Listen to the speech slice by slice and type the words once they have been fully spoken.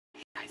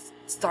Guys,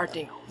 it's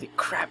starting. Holy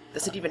crap.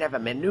 Doesn't even have a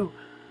menu.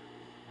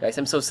 Guys,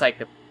 I'm so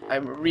psyched.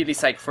 I'm really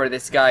psyched for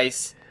this,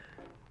 guys.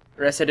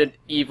 Resident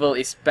Evil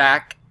is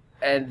back.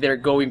 And they're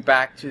going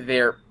back to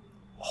their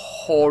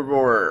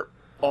horror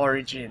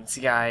origins,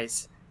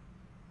 guys.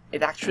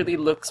 It actually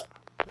looks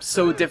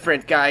so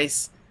different,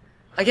 guys.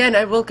 Again,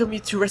 I welcome you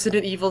to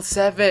Resident Evil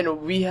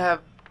 7. We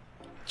have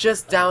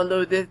just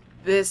downloaded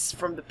this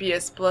from the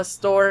PS Plus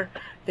store.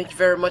 Thank you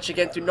very much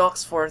again to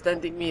Nox for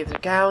lending me his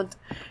account.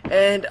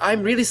 And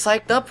I'm really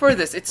psyched up for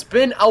this. It's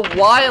been a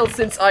while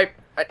since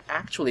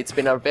actually, it's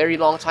been a very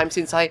long time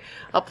since I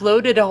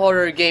uploaded a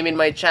horror game in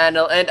my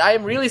channel, and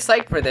I'm really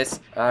psyched for this.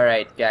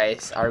 Alright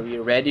guys, are we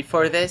ready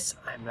for this?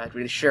 I'm not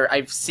really sure.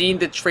 I've seen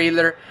the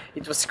trailer.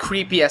 It was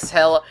creepy as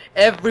hell.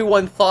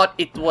 Everyone thought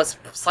it was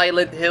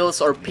Silent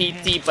Hills or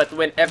PT, but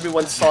when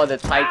everyone saw the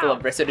title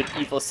of Resident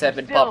Evil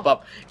 7 pop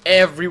up,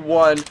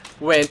 everyone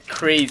went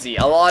crazy.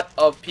 A lot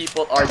of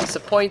people are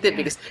disappointed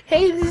because,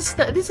 hey, this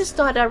is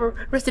not a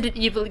Resident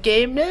Evil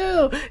game.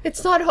 No,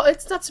 it's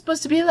not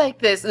supposed to be like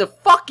this. No,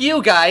 fuck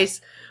you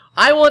guys.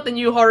 I want a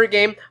new horror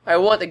game. I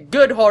want a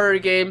good horror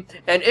game.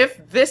 And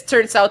if this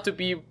turns out to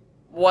be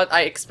what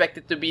I expect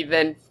it to be,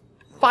 then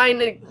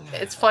fine,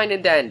 it's fine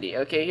and dandy.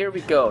 Okay, here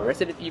we go.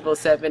 Resident Evil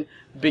 7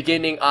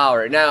 beginning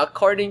hour. Now,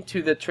 according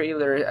to the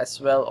trailer as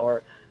well,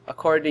 or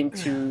according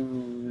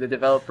to the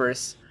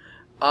developers,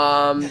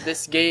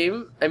 this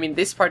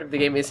part of the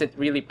game isn't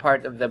really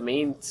part of the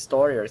main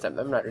story or something.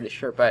 I'm not really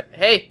sure, but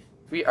hey,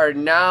 we are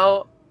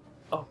now...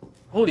 Oh,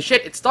 holy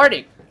shit, it's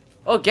starting!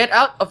 Oh, get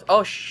out of...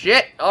 Oh,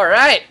 shit!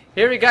 Alright,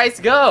 here we guys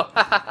go!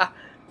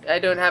 I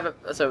don't have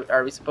a... So,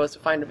 are we supposed to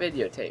find a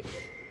videotape?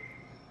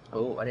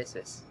 Oh, what is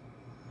this?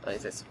 Oh,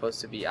 is it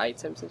supposed to be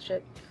items and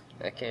shit?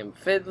 Okay, I'm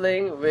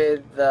fiddling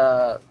with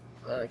the...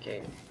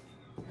 Okay,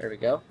 here we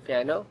go.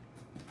 Piano.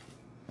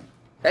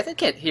 I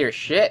can't hear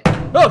shit.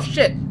 Oh,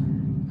 shit!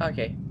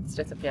 Okay, it's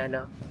just a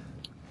piano.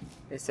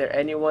 Is there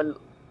anyone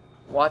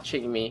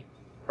watching me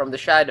from the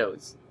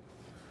shadows?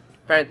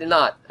 Apparently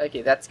not.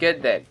 Okay, that's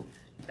good then.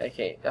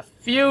 Okay, the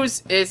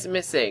fuse is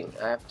missing.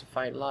 I have to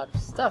find a lot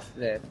of stuff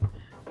then.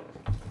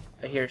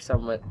 I hear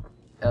someone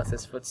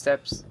else's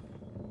footsteps.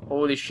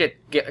 Holy shit.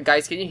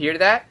 Guys, can you hear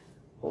that?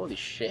 Holy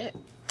shit.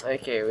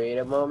 Okay, wait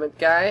a moment,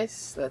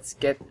 guys. Let's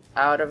get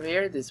out of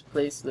here. This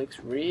place looks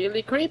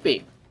really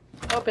creepy.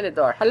 Open the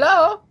door.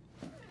 Hello?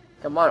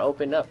 Come on,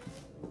 open up.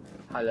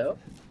 Hello?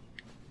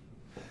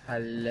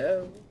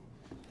 Hello?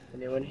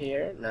 Anyone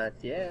here? Not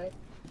yet.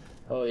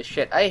 Holy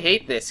shit. I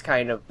hate this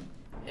kind of...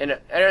 And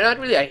not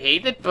really I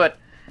hate it, but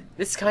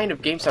this kind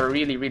of games are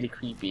really, really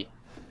creepy.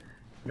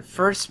 The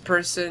first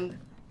person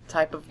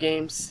type of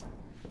games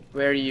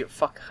where you...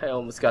 Fuck, I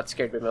almost got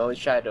scared by my own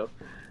shadow.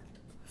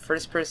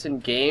 First person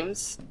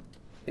games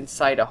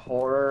inside a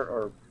horror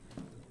or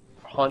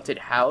haunted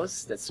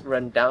house that's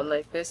run down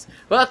like this.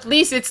 Well, at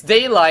least it's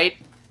daylight.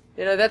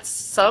 You know, that's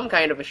some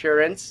kind of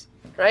assurance.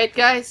 Right,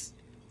 guys?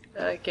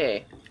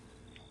 Okay.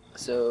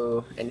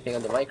 So, anything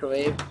on the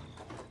microwave?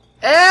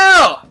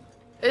 Ew!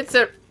 It's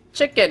a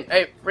chicken.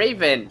 A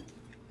raven.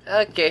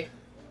 Okay.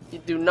 You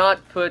do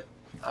not put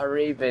a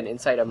raven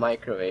inside a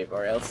microwave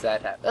or else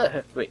that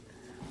happens. Wait.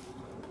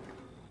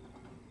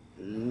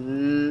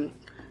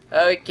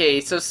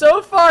 Okay,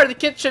 so far the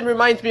kitchen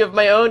reminds me of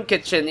my own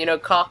kitchen. You know,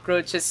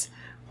 cockroaches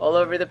all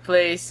over the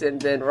place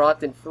and then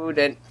rotten food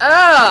and...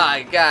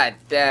 Ah! God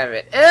damn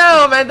it.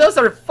 Ew, man, those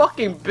are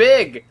fucking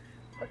big!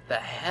 What the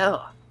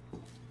hell?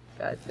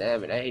 God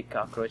damn it, I hate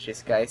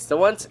cockroaches, guys. The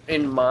ones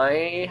in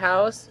my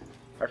house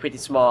are pretty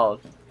small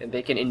and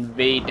they can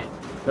invade...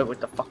 But what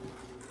the fuck?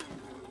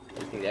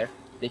 Anything there?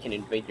 They can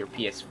invade your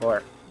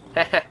PS4.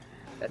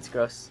 That's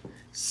gross.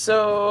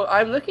 So,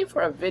 I'm looking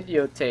for a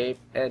videotape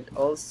and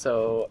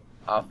also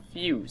a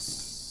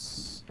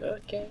fuse.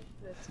 Okay,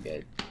 that's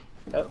good.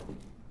 Oh,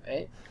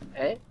 hey,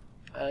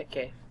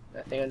 okay,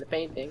 nothing on the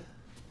painting.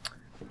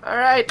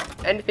 Alright,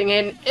 anything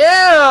in?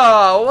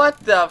 Ew! What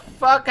the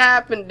fuck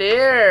happened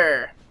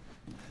there?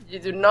 You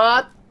do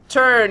not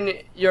turn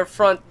your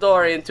front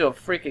door into a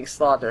freaking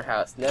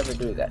slaughterhouse. Never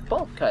do that.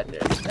 Bolt cutter.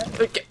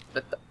 Okay.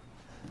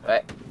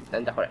 What?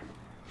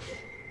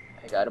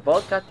 I got a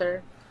bolt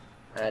cutter.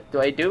 What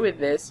do I do with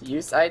this?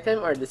 Use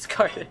item or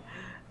discard it?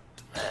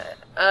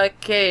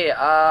 Okay,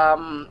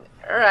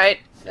 alright,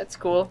 that's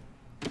cool.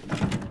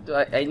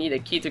 I need a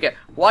key to get...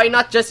 Why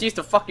not just use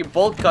the fucking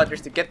bolt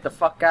cutters to get the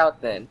fuck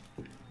out then?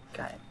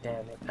 God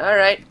damn it.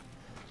 Alright.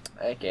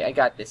 Okay, I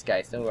got this,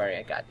 guys. Don't worry,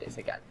 I got this.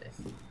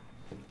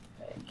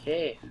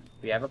 Okay,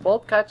 we have a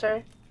bolt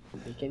cutter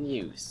we can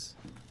use.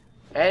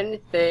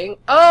 Anything...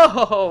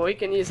 Oh, we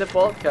can use a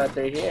bolt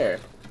cutter here.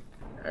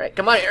 Alright,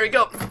 come on, here we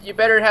go. You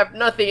better have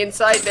nothing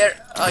inside there.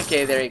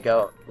 Okay, there you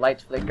go.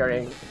 Light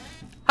flickering.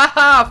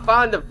 Haha!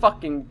 Found the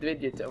fucking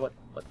video.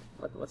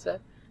 What's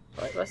that?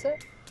 What was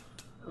that?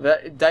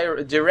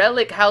 The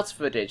derelict house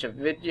footage. A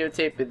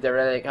videotape with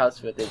derelict house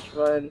footage.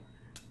 Okay,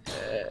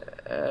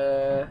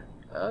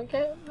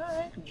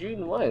 alright.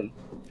 June 1.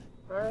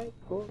 Alright,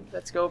 cool.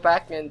 Let's go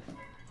back and...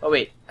 Oh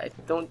wait, I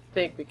don't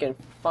think we can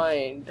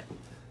find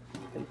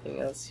anything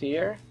else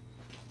here.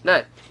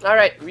 None.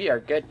 Alright, we are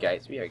good,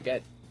 guys. We are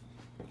good.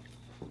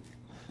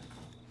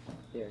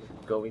 We're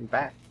going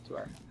back to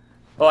our...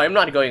 Oh, I'm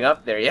not going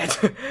up there yet.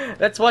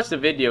 Let's watch the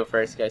video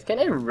first, guys. Can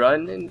I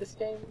run in this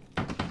game?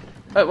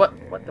 Wait,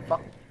 what the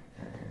fuck?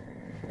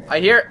 I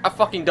hear a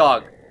fucking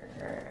dog.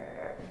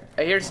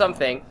 I hear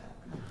something.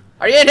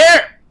 Are you in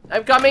here?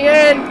 I'm coming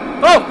in!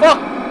 Oh, fuck!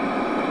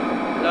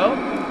 Hello?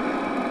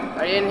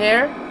 Are you in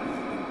here?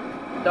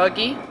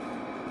 Doggy?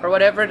 Or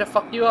whatever the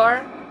fuck you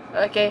are?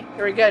 Okay,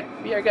 we're good.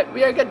 We are good.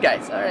 We are good,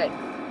 guys. Alright.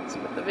 Let's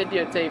put the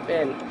videotape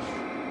in.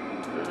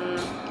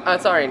 Oh,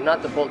 sorry,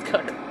 not the bolt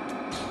cutter.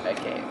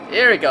 Okay,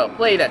 here we go.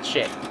 Play that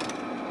shit.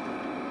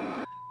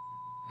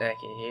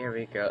 Okay, here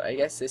we go. I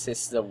guess this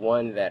is the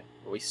one that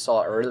we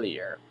saw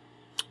earlier.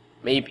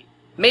 Maybe.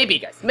 Maybe,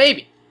 guys.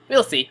 Maybe.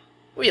 We'll see.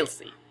 We'll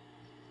see.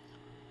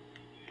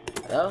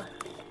 Hello?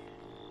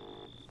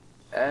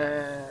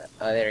 Oh,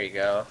 there you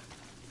go.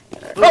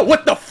 Oh,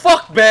 what the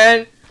fuck,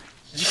 man?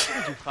 Did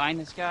you find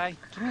this guy?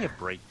 Give me a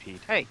break,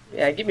 Pete. Hey.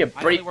 Yeah, give me a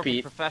break, I work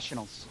Pete. with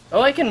professionals.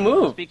 Oh, I can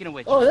move. Speaking of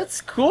which, oh,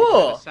 that's the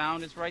cool.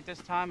 sound is right this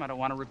time. I don't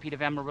want a repeat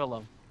of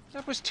Amarillo.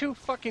 That was 2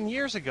 fucking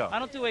years ago. I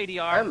don't do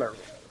ADR. Amarillo.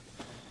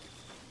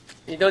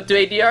 You don't do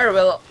ADR?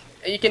 Well,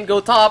 you can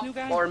go top New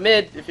guy? or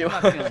mid if you I'm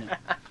not want. feeling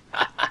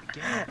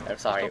it. I'm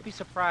sorry. Don't be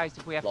surprised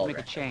if we have to make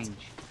a change.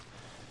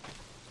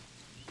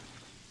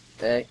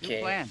 New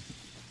Okay. plan.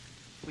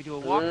 We do a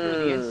walk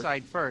through the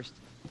inside first,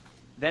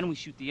 then we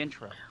shoot the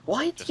intro.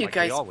 Why do Just you like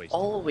we guys always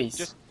always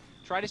Just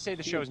try to say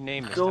the show's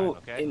name this go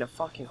time, okay? in a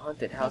fucking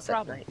haunted house at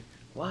problem. night?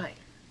 Why?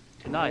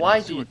 Tonight, Why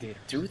on do you Sewer Gators,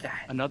 do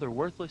that? Another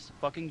worthless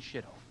fucking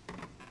shithole.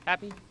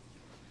 Happy?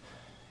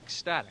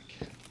 Ecstatic.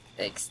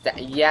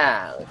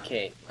 Yeah,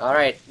 okay.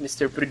 Alright,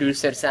 Mr.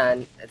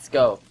 Producer-san, let's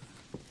go.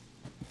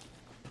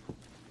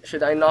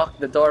 Should I knock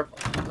the door?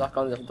 Knock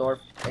on the door?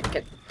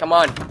 Come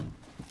on.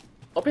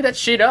 Open that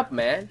shit up,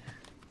 man.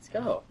 Let's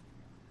go.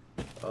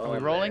 Oh, Are we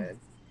rolling? man.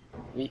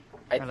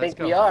 I Alright, think let's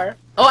we go. are.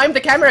 Oh, I'm the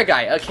camera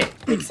guy. Okay,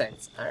 makes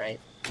sense. Alright.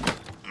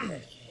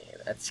 Okay,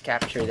 let's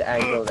capture the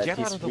angle that Get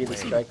out he's of the really way.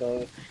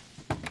 struggling.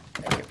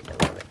 Okay,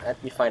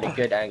 let me find a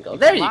good angle.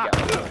 There you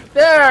go.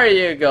 There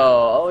you go.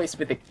 Always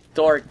with the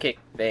door kick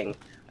thing.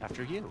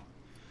 After you.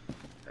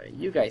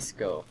 You guys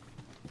go.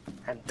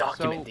 I'm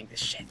documenting this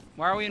shit.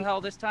 Why are we in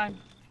hell this time?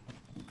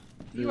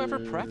 You ever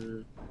prep?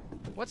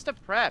 What's the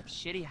prep?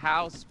 Shitty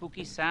house,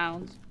 spooky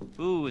sounds?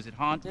 Ooh, is it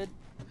haunted?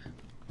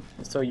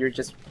 So you're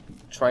just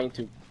trying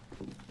to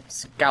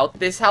scout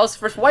this house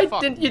first? Why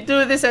Fuck. didn't you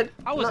do this at...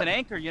 I was an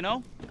anchor, you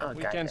know? Oh, God.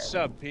 Weekend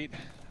sub, Pete.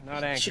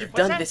 Not anchor. Should have What's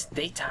done that? this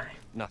daytime.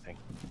 Nothing.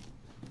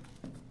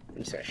 I'm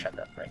just gonna shut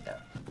up right now.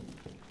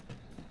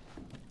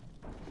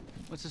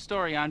 What's the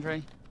story,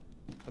 Andre?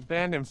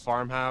 Abandoned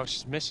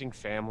farmhouse, missing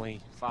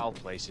family, foul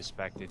play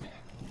suspected.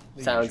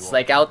 The Sounds usual.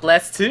 like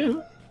Outlast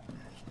 2.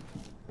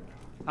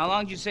 How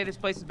long did you say this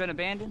place has been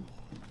abandoned?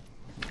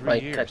 3 I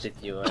years. cut it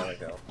you a while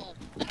ago.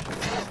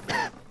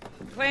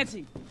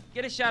 Clancy,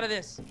 get a shot of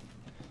this.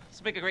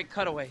 Let's make a great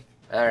cutaway.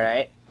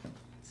 Alright.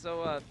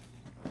 So,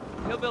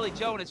 Hillbilly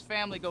Joe and his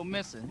family go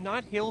missing.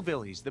 Not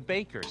hillbillies, the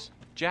Bakers.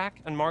 Jack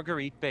and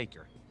Marguerite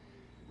Baker.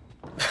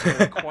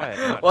 They're quiet,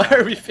 not Why bad.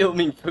 are we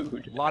filming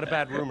food? A lot of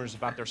bad rumors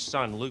about their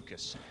son,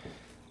 Lucas.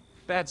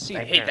 Bad scene.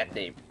 I hate that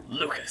apparently. name.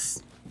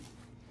 Lucas.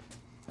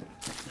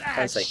 Ah,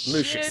 Sounds like shit.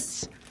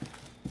 Lucius.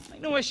 I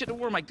know I should have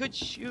worn my good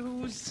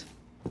shoes.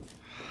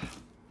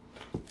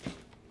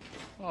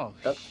 Oh,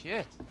 Oh.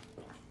 shit.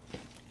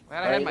 Glad What I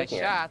are had you my looking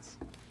at? shots.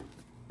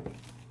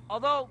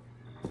 Although,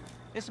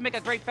 this would make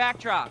a great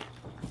backdrop.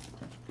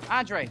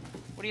 Andre,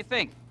 what do you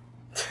think?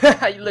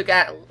 you look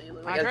like a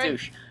Andre?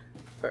 douche.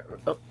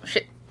 Oh,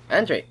 shit.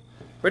 Andre.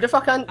 Where the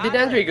fuck did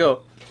Andre? Andre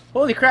go?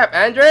 Holy crap,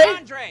 Andre?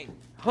 Andre!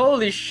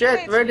 Holy shit,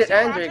 Clancy, where you did see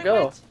where Andre Andre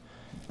go? went?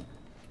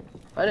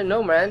 I don't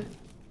know, man.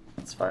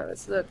 It's fine,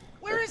 let's look.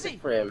 Where Let's is look he?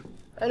 for him.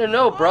 I don't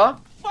know, bro.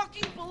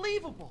 Fucking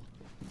believable.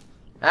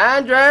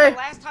 Andre? The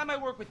last time I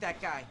worked with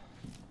that guy.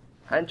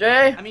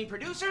 Andre? I mean,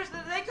 producers,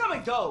 they come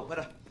and go, but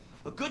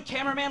a good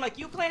cameraman like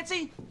you,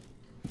 Clancy,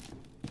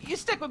 you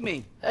stick with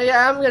me.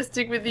 Yeah, I'm gonna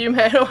stick with you,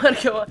 man. I don't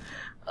wanna go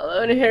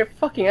alone here.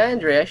 Fucking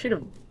Andre, I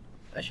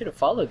should've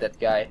followed that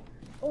guy.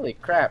 Holy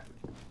crap.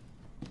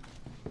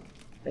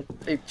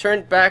 They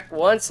turned back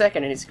 1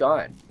 second and he's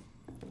gone.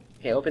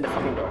 Okay, open the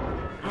fucking door.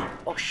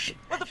 Oh shit.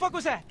 What the fuck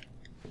was that?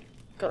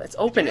 Go, let's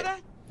open Did it.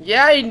 you hear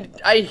Yeah,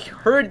 I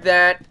heard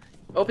that.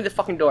 Open the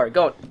fucking door.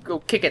 Go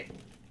kick it.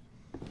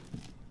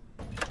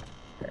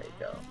 There you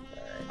go.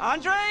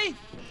 Alright. Andre?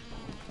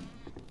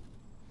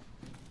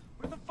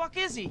 Where the fuck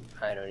is he?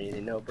 I don't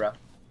really know, bro.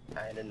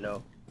 I don't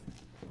know.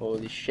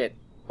 Holy shit.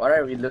 What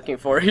are we looking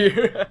for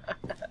here?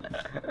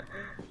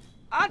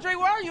 Andre,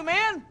 where are you,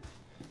 man?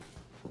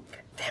 God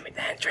damn it,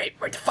 Andre.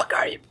 Where the fuck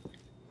are you?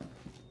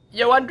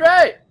 Yo,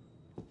 Andre!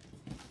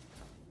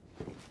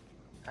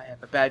 I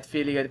have a bad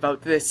feeling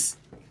about this.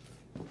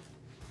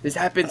 This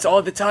happens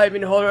all the time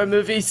in horror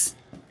movies.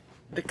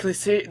 The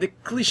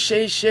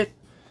cliche shit.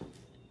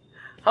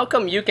 How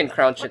come you can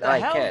crouch What it? the I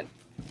hell? can't.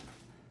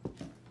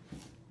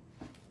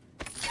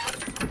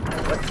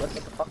 What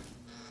the fuck?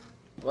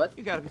 What?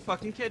 You gotta be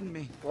fucking kidding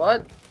me.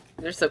 What?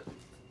 There's a...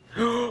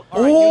 All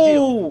right,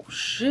 Oh,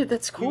 shit,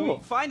 that's cool.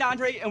 We find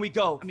Andre and we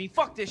go. I mean,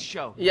 fuck this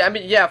show. Yeah, I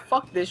mean, yeah,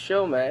 fuck this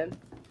show, man.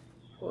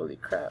 Holy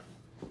crap.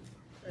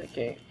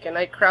 Okay, can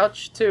I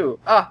crouch too?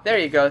 Ah, there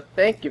you go.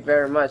 Thank you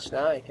very much.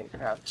 Now I can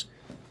crouch.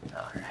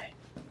 Alright.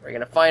 We're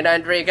gonna find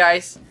Andre,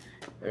 guys.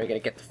 We're gonna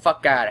get the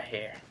fuck out of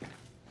here.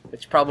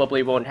 Which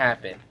probably won't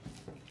happen.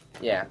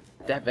 Yeah,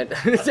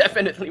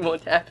 definitely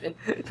won't happen.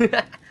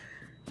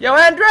 Yo,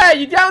 Andre,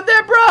 you down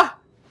there, bro?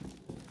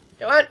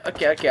 Yo,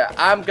 okay,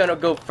 I'm gonna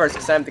go first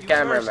because I'm the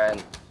cameraman.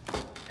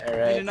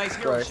 Alright. Need a nice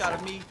hero shot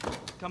of me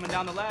coming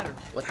down the ladder.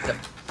 What the?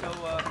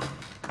 So,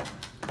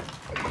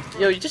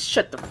 Yo, you just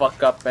shut the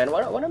fuck up, man.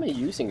 What am I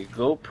using? A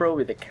GoPro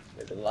with a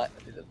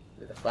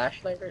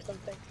flashlight or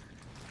something?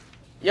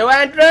 Yo,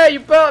 Andre, you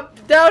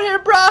down here,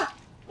 bro?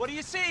 what do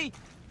you see?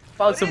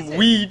 Found What some is it?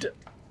 weed.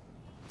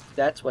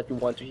 That's what you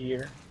want to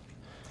hear.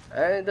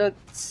 I don't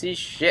see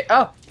shit.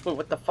 Oh,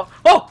 what the fuck?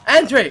 Oh,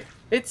 Andre,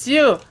 it's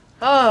you.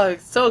 Oh,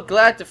 so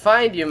glad to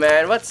find you,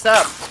 man. What's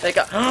up? Like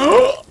a...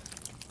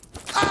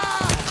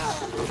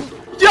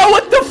 Yo,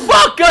 what the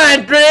fuck,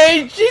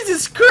 Andre?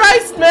 Jesus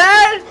Christ,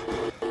 man!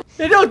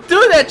 You don't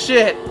do that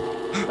shit!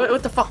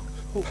 What the fuck?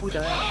 Who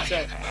the hell is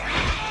that?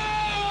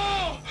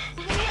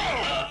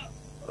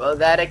 Well,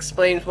 that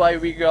explains why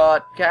we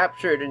got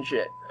captured and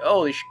shit.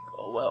 Holy sh...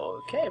 Oh,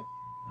 well, okay.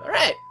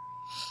 Alright.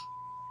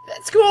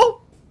 That's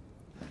cool.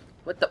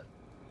 What the...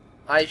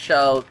 I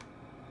shall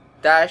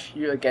dash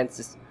you against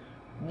this...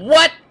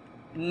 What?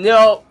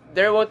 No,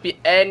 there won't be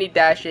any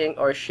dashing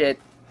or shit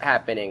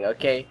happening,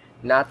 okay?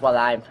 Not while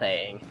I'm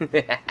playing.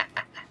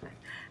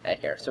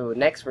 Okay, so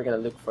next we're gonna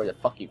look for the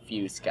fucking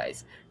fuse,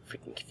 guys.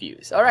 Freaking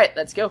fuse. Alright,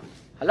 let's go.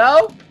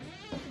 Hello?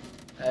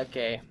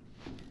 Okay.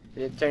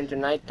 Did it turn to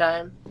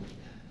nighttime?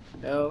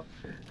 No.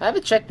 I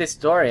haven't checked this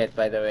door yet,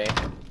 by the way.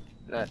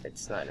 No,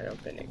 it's not an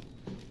opening.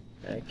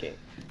 Okay.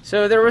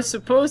 So there was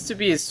supposed to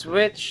be a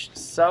switch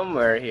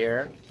somewhere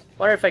here.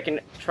 Wonder if I can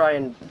try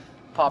and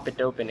pop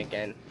it open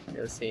again.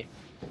 We'll see.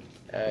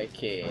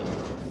 Okay.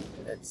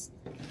 Let's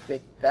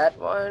click that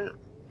one.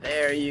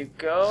 There you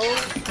go.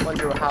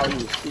 Wonder how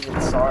you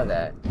even saw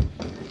that.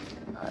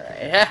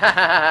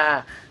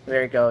 Alright.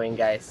 We're going,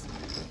 guys.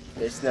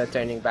 There's no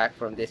turning back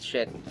from this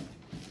shit.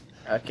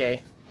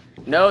 Okay.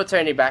 No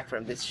turning back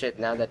from this shit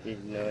now that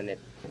we've known it.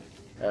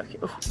 Okay.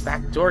 Ooh,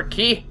 backdoor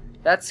key.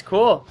 That's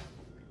cool.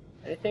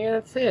 Anything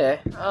else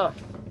here? Oh.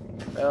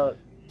 Well,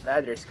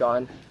 ladder's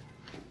gone.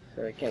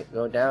 So we can't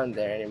go down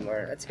there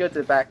anymore. Let's go to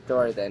the back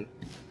door then.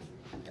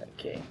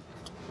 Okay.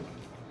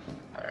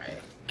 Alright.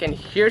 Can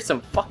hear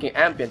some fucking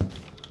ambient.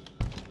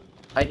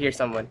 I hear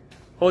someone.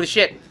 Holy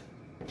shit.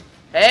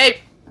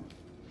 Hey!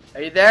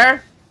 Are you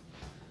there?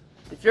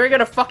 If you're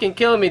gonna fucking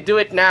kill me, do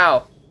it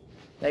now.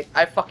 Like,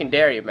 I fucking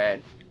dare you,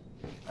 man.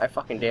 I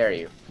fucking dare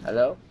you.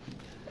 Hello?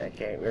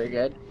 Okay, we're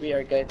good. We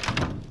are good.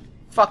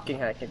 Fucking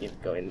hell, I can't even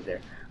go in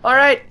there.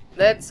 Alright,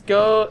 let's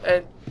go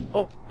and...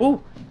 Oh,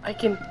 ooh! I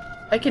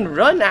can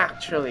run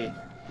actually.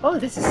 Oh,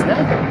 this is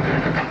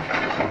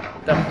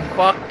nice. The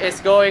fuck is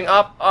going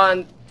up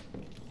on...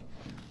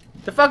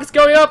 The fuck is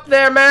going up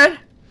there, man?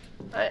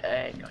 I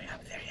ain't going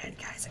up there yet,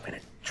 guys. I'm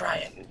gonna try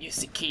and use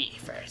the key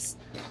first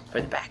for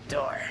the back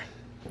door.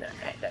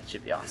 Alright, that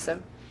should be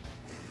awesome.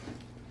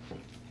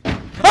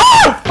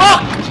 Oh,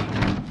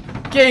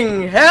 fuck!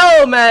 King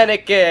hell,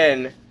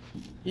 mannequin!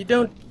 You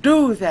don't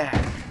do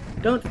that.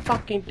 Don't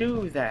fucking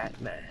do that,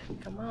 man.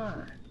 Come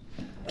on.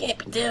 You can't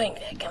be doing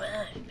that, come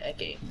on.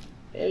 Okay.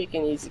 There we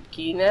can use the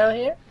key now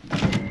here.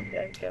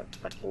 There we go.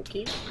 Fucking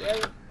key.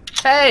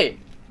 Hey!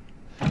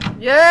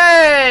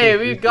 Yay!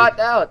 We got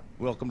out.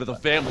 Welcome to the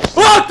family.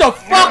 What the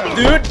fuck,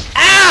 dude?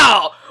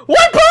 Ow! One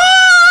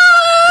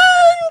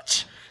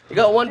punch! You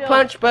got one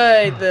punch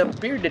by the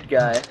bearded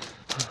guy.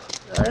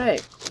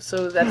 Alright.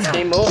 So that's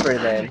game over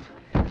then.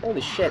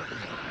 Holy shit.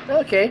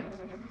 Okay.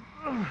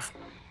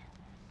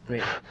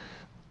 Wait.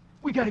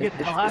 We gotta get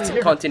the hell out of It's a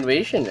here.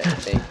 continuation, I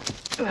think.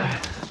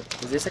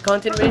 Is this a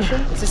continuation?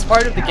 Is this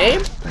part of the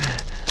game?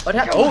 What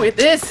happened? Oh, it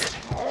is!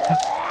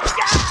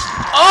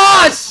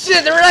 Oh,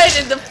 shit!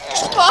 Right in the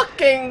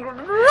fucking...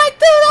 Right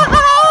to the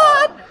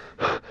heart!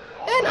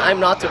 And I'm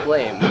not to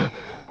blame.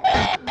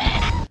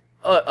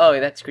 Oh,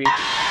 that's creepy.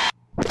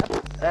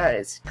 That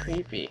is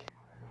creepy.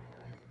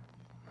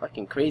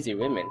 Fucking crazy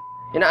women.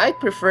 You know, I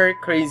prefer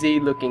crazy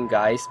looking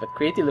guys, but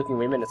crazy looking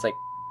women is like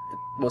the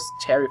most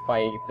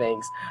terrifying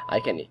things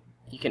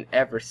you can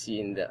ever see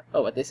in the...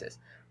 Oh, what this is?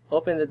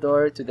 Open the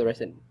door to the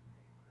resident.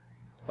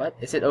 What?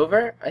 Is it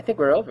over? I think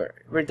we're over.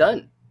 We're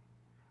done.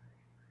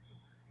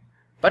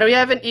 But we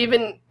haven't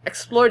even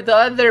explored the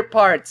other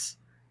parts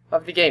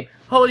of the game.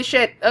 Holy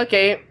shit.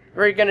 Okay,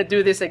 we're gonna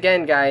do this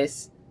again,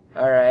 guys.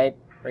 Alright,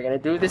 we're gonna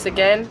do this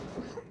again.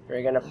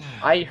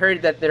 I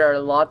heard that there are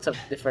lots of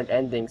different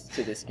endings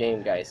to this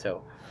game, guys,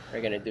 so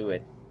we're gonna do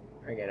it.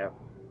 We're gonna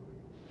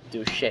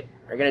do shit.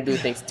 We're gonna do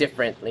things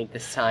differently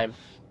this time.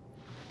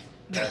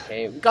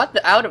 Okay, we got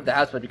out of the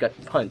house, but we got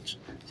punched.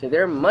 So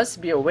there must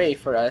be a way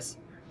for us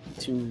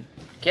to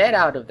get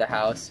out of the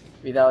house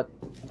without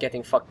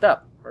getting fucked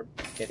up. or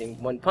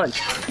getting one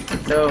punch.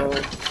 So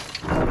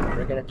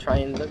we're gonna try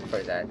and look for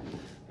that.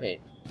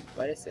 Wait,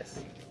 what is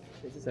this?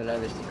 Is this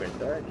another secret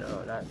door?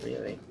 No, not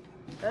really.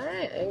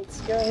 Alright,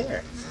 let's go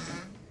here.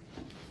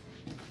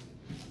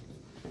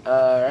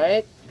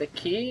 Alright, the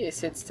key,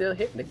 is it still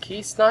here? The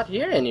key's not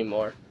here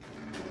anymore.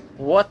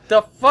 What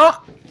the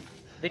fuck?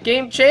 The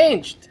game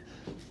changed!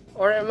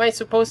 Or am I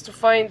supposed to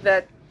find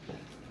that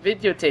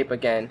videotape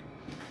again?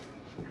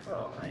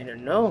 Oh, I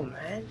don't know,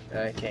 man.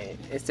 Okay,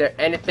 is there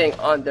anything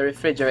on the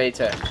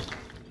refrigerator?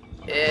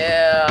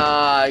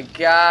 Yeah,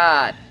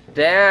 god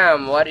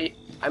damn, what do you...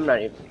 I'm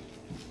not even...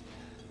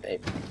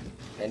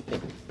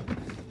 anything.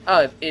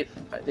 Oh,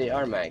 they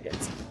are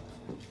maggots.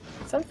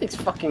 Something's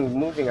fucking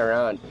moving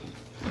around.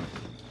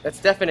 That's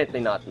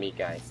definitely not me,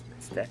 guys.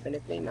 It's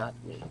definitely not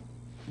me.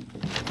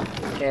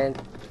 Can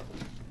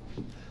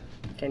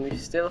we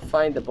still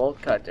find the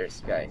bolt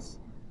cutters, guys?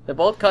 The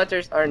bolt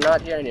cutters are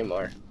not here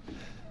anymore,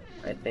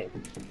 I think.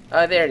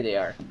 Oh, there they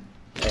are.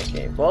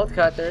 Okay, bolt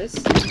cutters.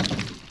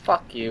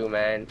 Fuck you,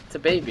 man. It's a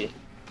baby.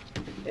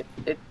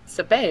 It's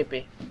a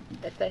baby.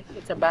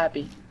 It's a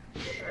baby.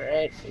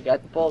 Alright, we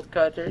got the bolt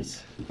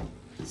cutters.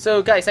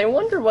 So, guys, I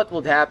wonder what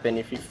would happen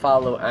if you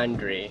follow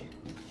Andre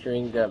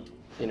during the,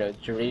 you know,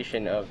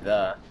 duration of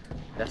the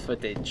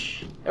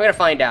footage. I'm gonna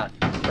find out.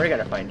 We're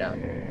gonna find out.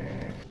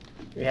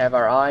 We have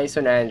our eyes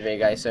on Andre,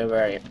 guys, so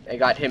worry. I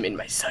got him in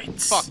my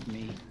sights. Fuck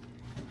me.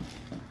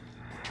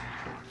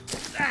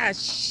 Ah,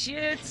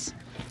 shit.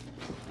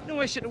 No,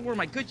 I should have worn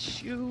my good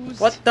shoes.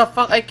 What the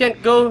fuck? I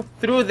can't go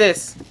through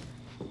this.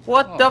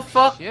 What the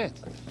fuck? Shit.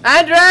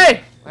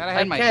 Andre! Glad I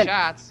had my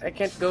shots. I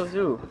can't go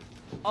through.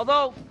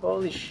 Although...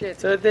 Holy shit.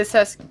 So this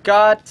has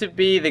got to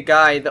be the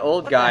guy, the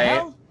old guy. The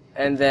hell?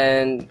 And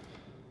then...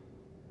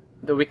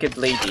 the wicked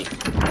lady.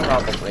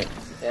 Probably.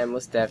 Yeah,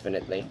 most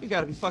definitely. You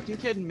gotta be fucking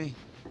kidding me.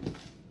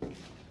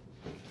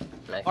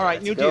 Okay,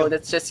 alright, new deal. deal.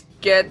 Let's just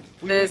get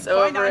this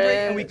over find Andre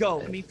in. and we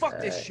go. I mean,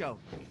 fuck this show.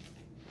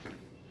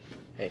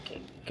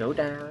 Okay, go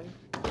down.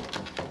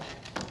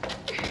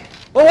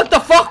 Oh, what the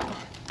fuck?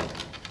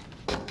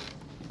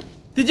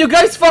 Did you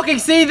guys fucking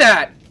see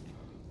that?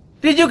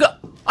 Did you go?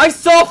 I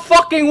saw a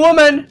fucking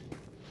woman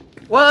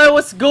while I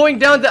was going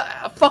down the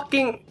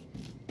fucking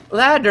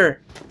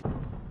ladder.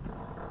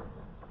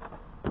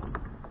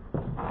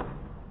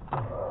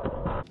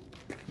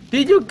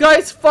 Did you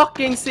guys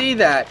fucking see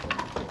that?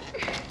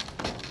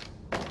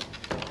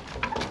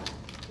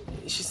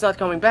 She's not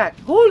coming back.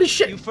 Holy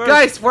shit,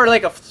 guys! For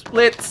like a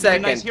split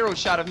second. A nice hero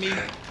shot of me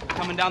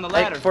coming down the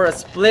ladder. Like for a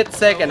split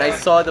second, I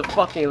saw the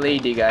fucking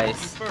lady,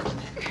 guys.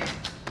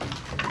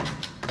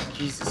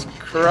 Jesus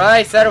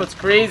Christ, that was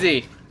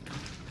crazy.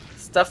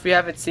 Stuff we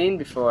haven't seen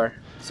before.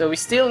 So we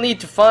still need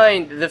to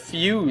find the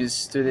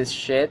fuse to this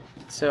shit.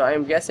 So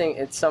I'm guessing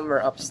it's somewhere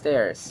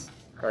upstairs.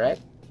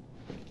 Correct?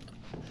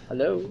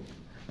 Hello?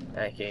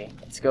 Okay,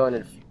 let's go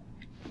in.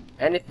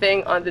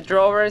 Anything on the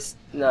drawers?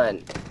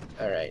 None.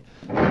 Alright.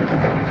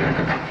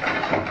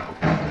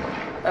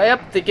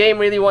 Yep, the game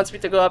really wants me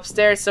to go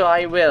upstairs, so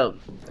I will.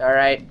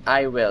 Alright,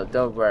 I will.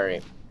 Don't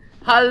worry.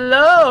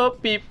 Hello,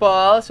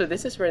 people! So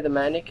this is where the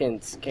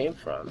mannequins came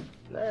from.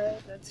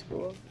 Alright, that's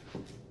cool.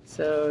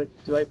 So,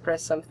 do I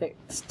press something?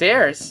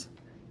 Stairs?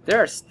 There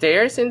are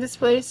stairs in this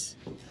place?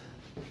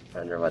 I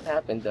wonder what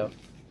happened, though.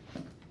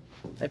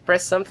 I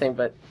pressed something,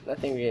 but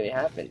nothing really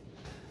happened.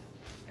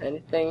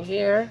 Anything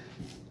here?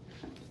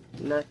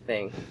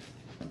 Nothing.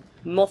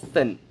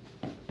 Nothing.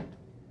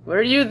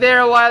 Were you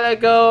there a while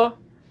ago?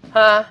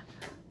 Huh?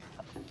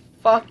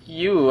 Fuck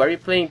you. Are you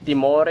playing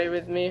Dimore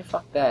with me?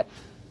 Fuck that.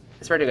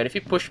 I swear to God, if you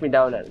push me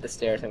down the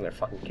stairs, I'm gonna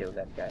fucking kill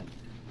that guy.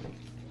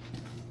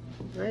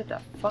 Where the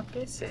fuck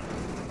is it?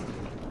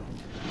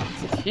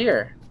 Is it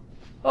here?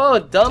 Oh,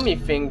 dummy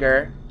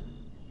finger.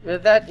 Will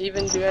that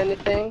even do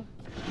anything?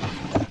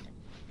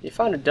 You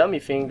found a dummy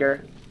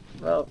finger.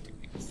 Well,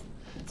 it's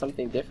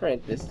something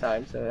different this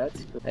time, so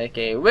that's cool.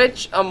 Okay,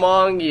 which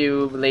among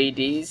you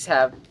ladies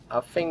have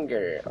a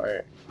finger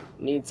or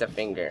needs a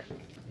finger?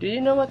 Do you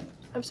know what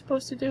I'm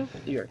supposed to do?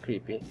 You are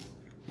creepy.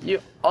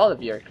 All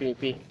of you are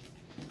creepy.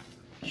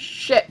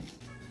 Shit!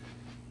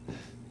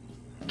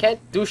 Can't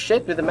do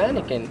shit with a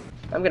mannequin.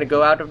 I'm gonna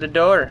go out of the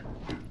door.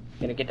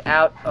 Gonna get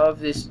out of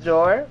this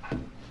door.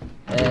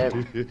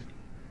 And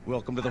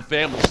Welcome to the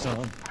family,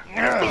 son.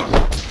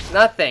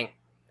 nothing.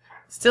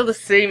 Still the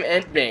same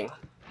ending.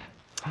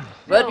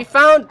 But we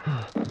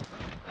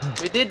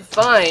did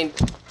find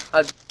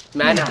a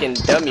mannequin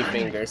dummy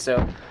finger,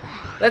 so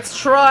let's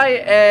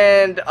try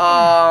and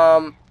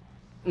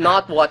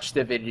not watch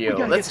the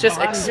video. Let's just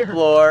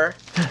explore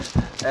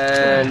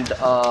and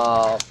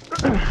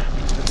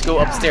let's go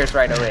upstairs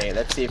right away.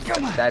 Let's see if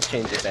that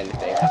changes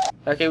anything.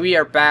 Okay, we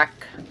are back.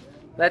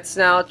 Let's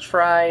now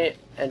try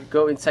and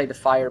go inside the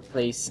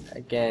fireplace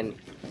again.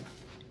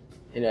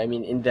 You know, I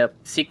mean, in the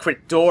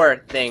secret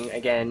door thing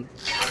again.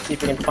 See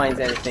if we can find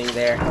anything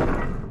there.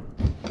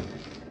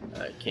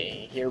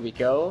 Okay, here we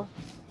go.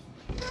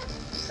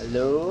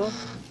 Hello?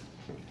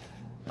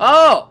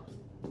 Oh!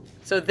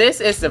 So this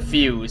is the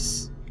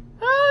fuse.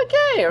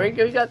 Okay,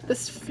 we got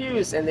this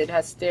fuse and it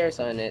has stairs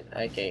on it.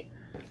 Okay.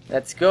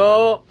 Let's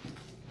go.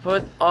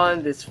 Put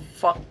on this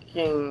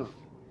fucking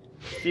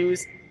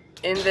fuse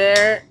in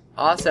there.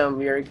 Awesome,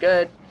 we're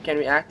good. Can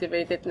we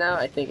activate it now?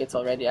 I think it's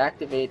already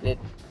activated.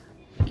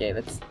 Okay,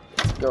 let's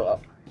go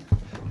up.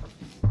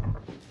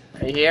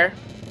 Are you here?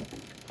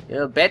 You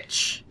little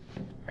bitch.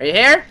 Are you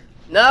here?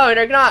 No,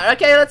 they're not.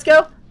 Okay, let's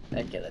go.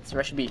 Okay, let's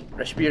rush B.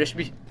 Rush B, rush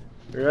B.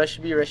 Rush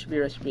B, rush B,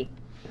 rush B.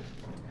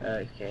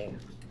 Okay.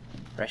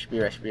 Rush B,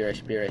 rush B,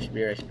 rush B, rush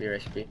B, rush B,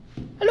 rush B.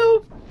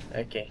 Hello!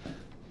 Okay.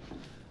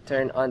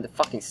 Turn on the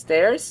fucking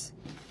stairs.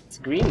 It's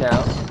green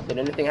now. Did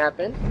anything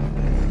happen?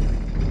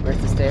 Where's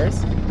the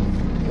stairs?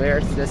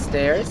 Where's the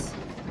stairs?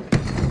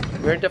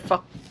 Where the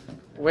fuck?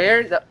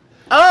 Where the...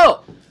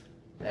 Oh!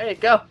 There you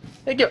go.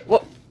 Thank you.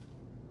 Whoa.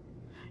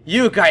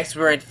 You guys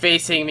weren't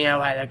facing me a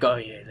while ago,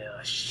 you little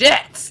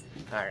shits!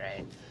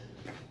 Alright.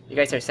 You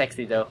guys are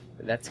sexy though.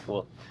 But that's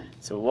cool.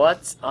 So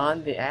what's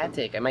on the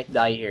attic? I might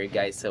die here,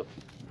 guys, so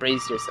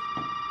brace yourself.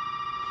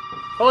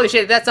 Holy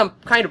shit, that's some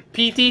kind of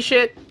PT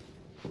shit?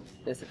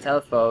 There's a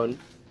telephone.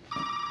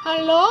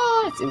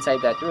 Hello! It's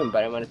inside that room,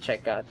 but I want to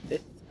check out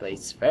this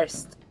place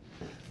first.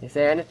 Is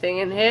there anything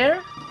in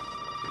here?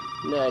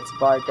 No, it's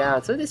barred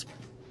down. So this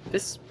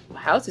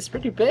house is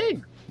pretty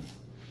big.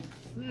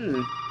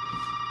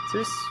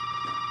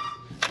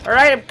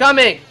 Alright, I'm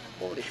coming!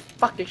 Holy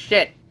fucking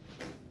shit.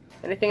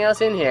 Anything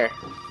else in here?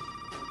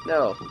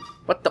 No.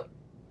 What the?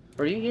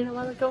 Were you here a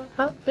while ago?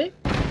 Huh, big?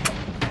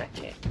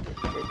 Okay,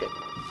 you're good.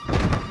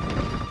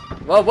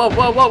 Whoa, whoa,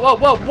 whoa, whoa, whoa,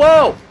 whoa,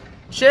 whoa!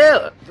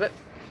 Chill!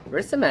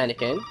 Where's the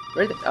mannequin?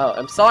 Where's the... Oh,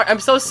 I'm sorry. I'm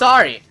so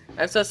sorry.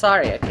 I'm so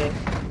sorry, okay?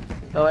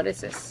 Oh, what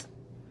is this?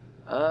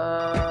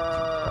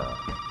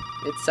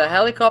 It's a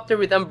helicopter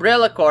with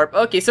Umbrella Corp.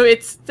 Okay, so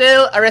it's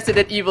still a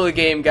Resident Evil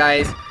game,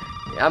 guys.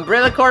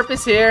 Umbrella Corp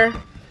is here.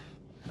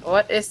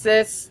 What is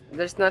this?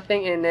 There's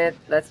nothing in it.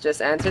 Let's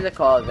just answer the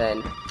call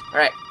then.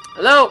 Alright.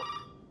 Hello?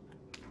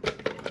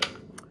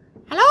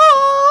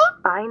 Hello?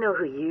 I know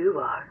who you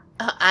are.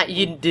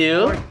 You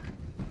do?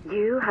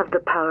 You have the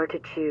power to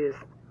choose,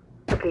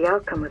 but the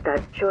outcome of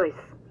that choice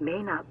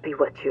may not be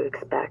what you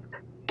expect.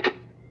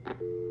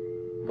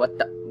 What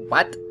the?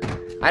 What?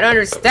 I don't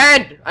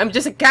understand! I'm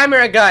just a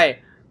camera guy!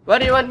 What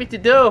do you want me to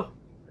do?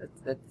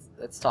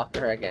 Let's talk to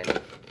her again.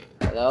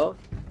 Hello?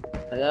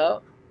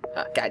 Hello?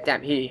 God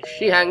damn,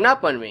 she hung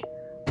up on me.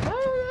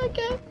 Oh,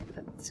 okay.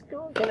 Let's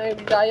go. Can I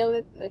dial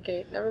it?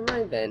 Okay, never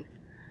mind then.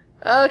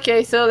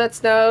 Okay, so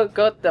let's now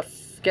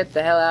get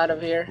the hell out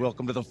of here.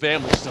 Welcome to the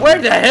family, son.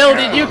 Where the hell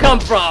did you come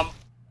from?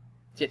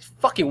 Just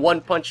fucking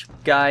one punch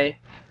guy.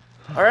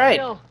 Alright.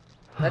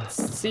 Let's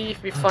see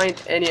if we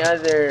find any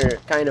other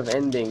kind of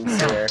endings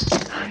here.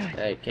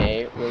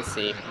 Okay, we'll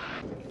see.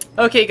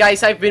 Okay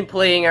guys, I've been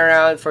playing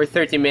around for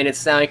 30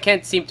 minutes now. I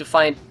can't seem to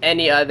find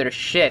any other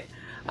shit.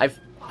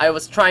 I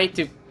was trying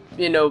to,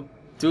 you know,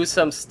 do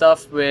some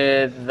stuff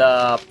with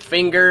the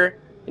finger,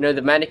 you know,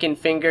 the mannequin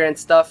finger and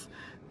stuff.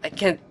 I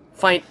can't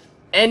find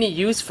any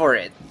use for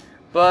it.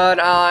 But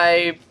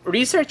I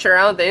researched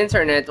around the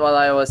internet while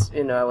I was,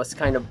 you know, I was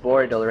kind of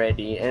bored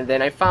already. And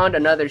then I found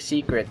another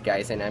secret,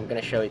 guys, and I'm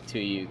gonna show it to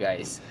you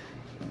guys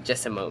in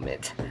just a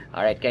moment.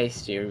 Alright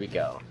guys, here we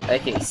go.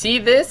 Okay, see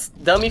this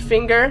dummy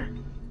finger?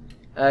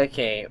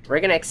 Okay, we're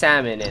gonna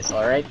examine it,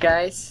 alright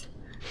guys?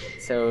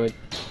 So,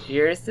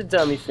 here's the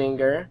dummy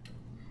finger.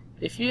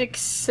 If you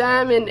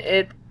examine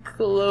it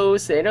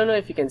closely, I don't know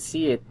if you can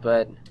see it,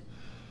 but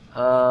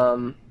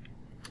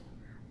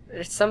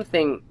there's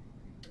something.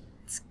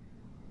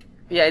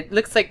 Yeah, it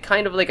looks like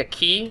kind of like a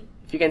key.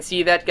 If you can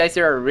see that, guys,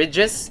 there are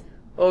ridges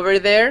over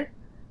there.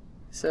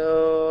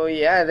 So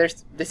yeah,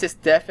 this is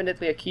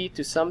definitely a key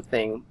to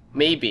something.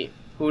 Maybe,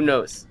 who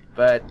knows?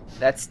 But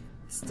that's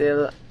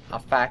still a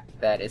fact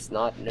that is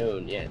not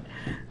known yet.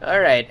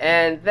 Alright,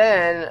 and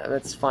then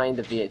let's find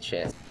the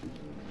VHS.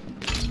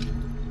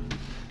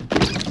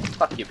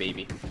 Fuck you,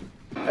 baby.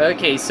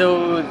 Okay,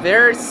 so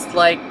there's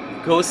like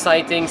ghost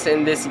sightings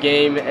in this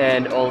game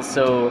and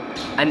also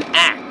an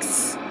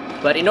axe.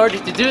 But in order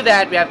to do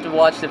that, we have to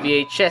watch the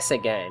VHS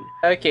again.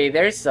 Okay,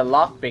 there's a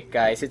lockpick,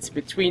 guys. It's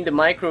between the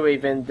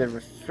microwave and the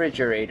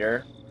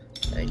refrigerator.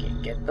 Okay,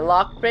 get the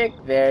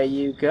lockpick. There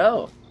you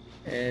go.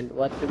 And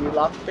what do we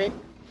lockpick?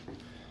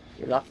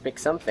 We lockpick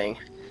something,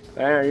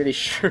 but I'm not really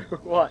sure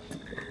what.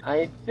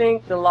 I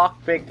think the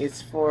lockpick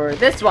is for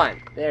this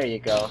one. There you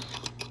go.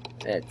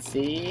 Let's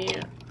see.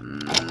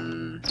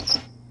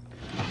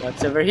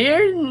 What's over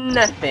here?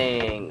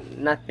 Nothing.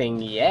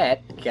 Nothing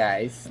yet,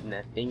 guys.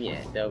 Nothing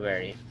yet. Don't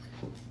worry.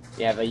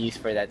 We have a use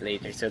for that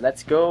later. So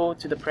let's go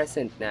to the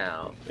present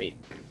now. Wait.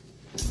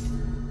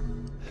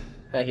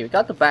 Okay, we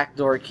got the back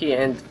door key,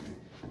 and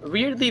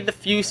weirdly the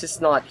fuse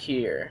is not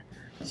here.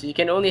 So you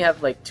can only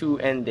have like 2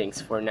 endings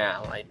for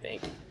now, I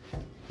think.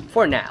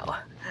 For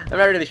now. I'm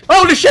not really sure.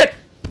 Holy shit!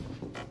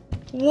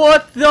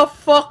 What the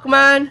fuck,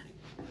 man?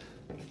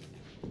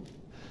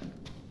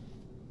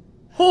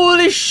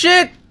 Holy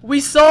shit! We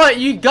saw it!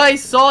 You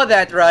guys saw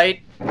that,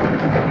 right?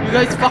 You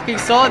guys fucking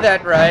saw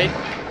that, right?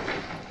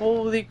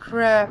 Holy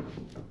crap.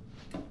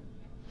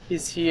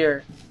 He's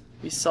here.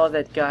 We saw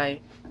that guy.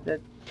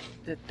 That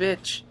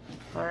bitch.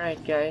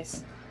 Alright,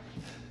 guys.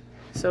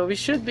 So we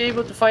should be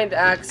able to find the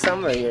axe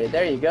somewhere here.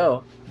 There you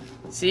go.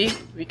 See?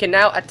 We can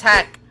now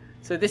attack.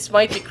 So this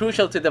might be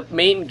crucial to the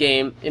main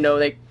game, you know,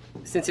 like,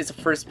 since it's a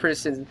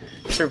first-person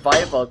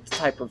survival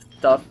type of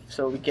stuff,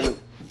 so we can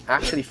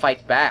actually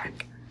fight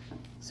back.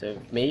 So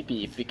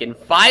maybe if we can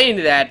find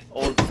that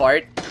old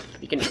fart,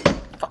 we can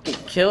fucking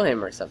kill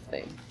him or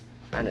something.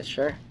 I'm not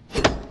sure.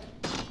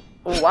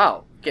 Oh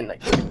wow, you can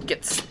like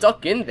get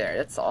stuck in there.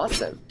 That's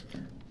awesome.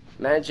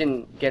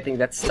 Imagine getting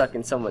that stuck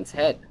in someone's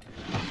head.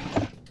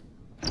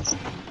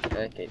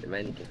 Okay, the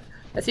mannequin.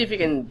 Let's see if we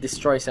can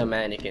destroy some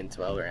mannequins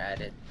while we're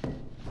at it.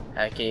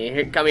 Okay,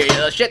 here, come here, you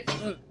little shit.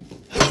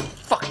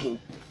 Fucking.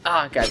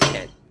 Ah, God, we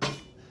can't.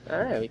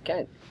 Alright, we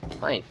can.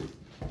 Fine.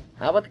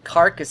 How about the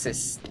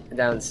carcasses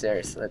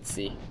downstairs? Let's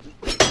see.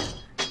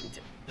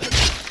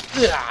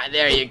 Ah,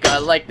 there you go. I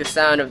like the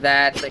sound of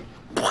that. Like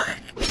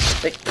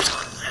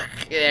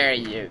there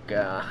you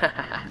go.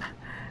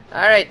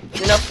 Alright,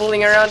 enough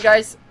fooling around,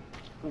 guys.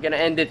 I'm gonna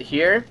end it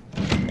here.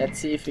 Let's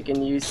see if we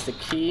can use the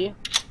key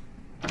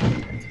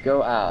to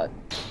go out.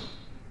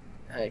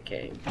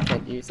 Okay,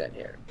 can't use that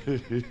here.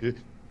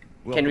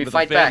 Can we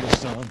fight back?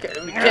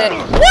 We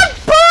can. What?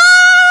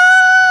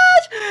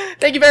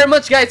 Thank you very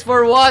much, guys,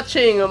 for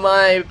watching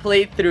my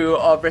playthrough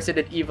of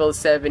Resident Evil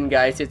 7,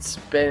 guys. It's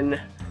been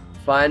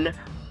fun.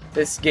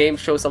 This game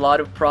shows a lot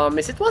of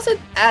promise. It wasn't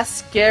as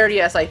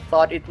scary as I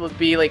thought it would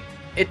be. Like,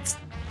 it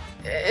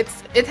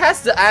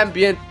has the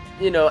ambient,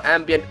 you know,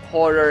 ambient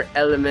horror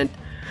element,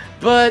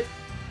 but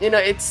you know,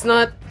 it's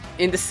not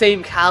in the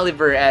same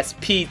caliber as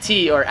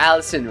PT or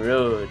Allison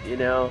Road, you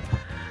know.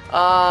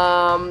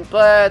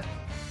 But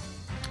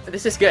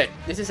this is good.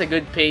 This is a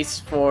good pace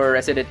for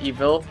Resident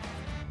Evil.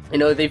 You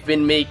know, they've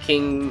been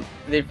making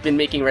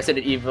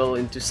Resident Evil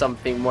into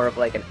something more of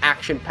like an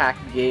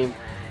action-packed game,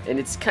 and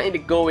it's kind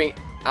of going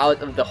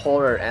out of the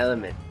horror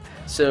element.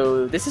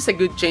 So this is a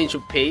good change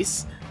of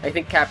pace. I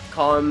think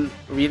Capcom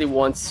really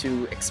wants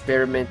to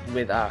experiment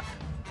with a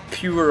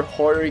pure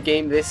horror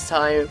game this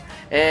time,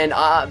 and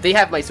they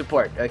have my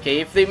support. Okay,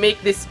 if they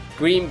make this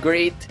game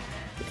great,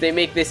 if they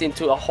make this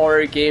into a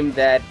horror game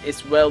that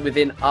is well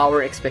within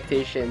our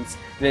expectations,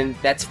 then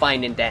that's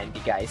fine and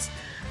dandy, guys.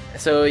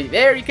 So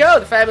there you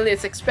go. The family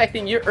is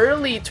expecting you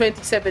early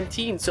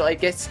 2017. So I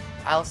guess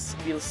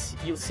you'll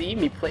see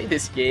me play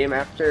this game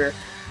after,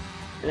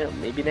 you know,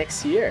 maybe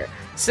next year.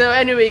 So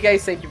anyway,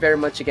 guys, thank you very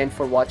much again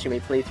for watching my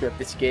playthrough of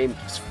this game.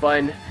 It was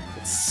fun.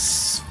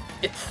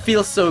 It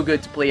feels so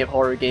good to play a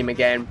horror game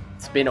again.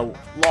 It's been a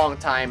long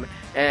time.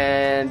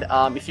 And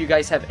if you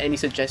guys have any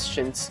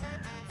suggestions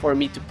for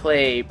me to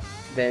play,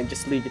 then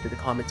just leave it in the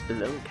comments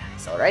below,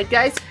 guys. Alright,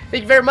 guys?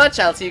 Thank you very much.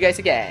 I'll see you guys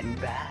again.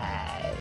 Bye.